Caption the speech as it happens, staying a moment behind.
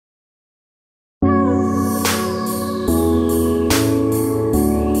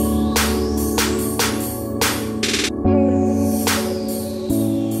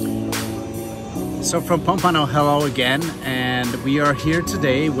So from Pompano, hello again, and we are here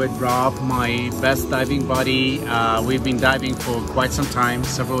today with Rob, my best diving buddy. We've been diving for quite some time,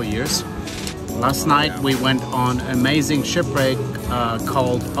 several years. Last night we went on an amazing shipwreck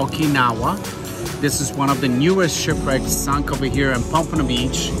called Okinawa. This is one of the newest shipwrecks sunk over here in Pompano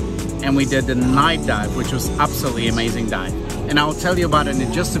Beach, and we did the night dive, which was absolutely amazing dive. And I'll tell you about it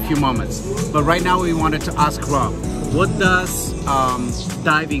in just a few moments. But right now we wanted to ask Rob, what does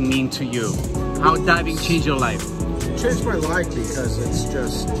diving mean to you? How diving changed your life? It changed my life because it's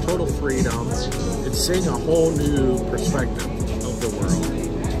just total freedom. It's seeing a whole new perspective of the world.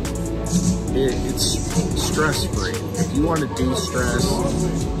 It's stress-free. If you want to de-stress,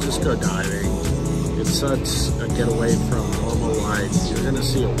 just go diving. It's such a getaway from normal life. You're going to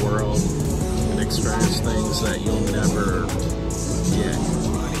see a world and experience things that you'll never get.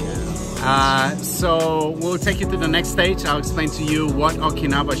 So we'll take you to the next stage. I'll explain to you what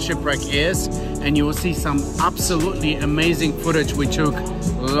Okinawa Shipwreck is, and you will see some absolutely amazing footage we took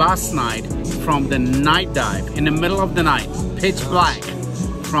last night from the night dive in the middle of the night, pitch black,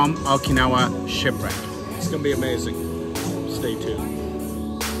 from Okinawa Shipwreck. It's gonna be amazing. Stay tuned.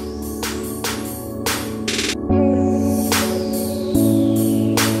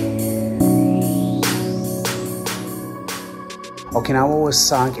 Okinawa was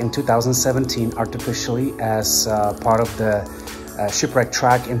sunk in 2017 artificially as part of the shipwreck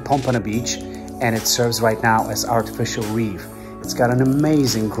track in Pompano Beach, and it serves right now as artificial reef. It's got an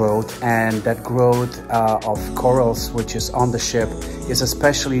amazing growth, and that growth of corals which is on the ship is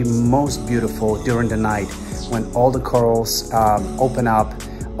especially most beautiful during the night when all the corals open up,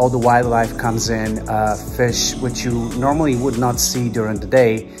 all the wildlife comes in, fish which you normally would not see during the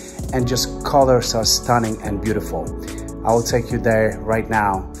day, and just colors are stunning and beautiful. I will take you there right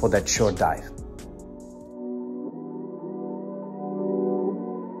now for that short dive.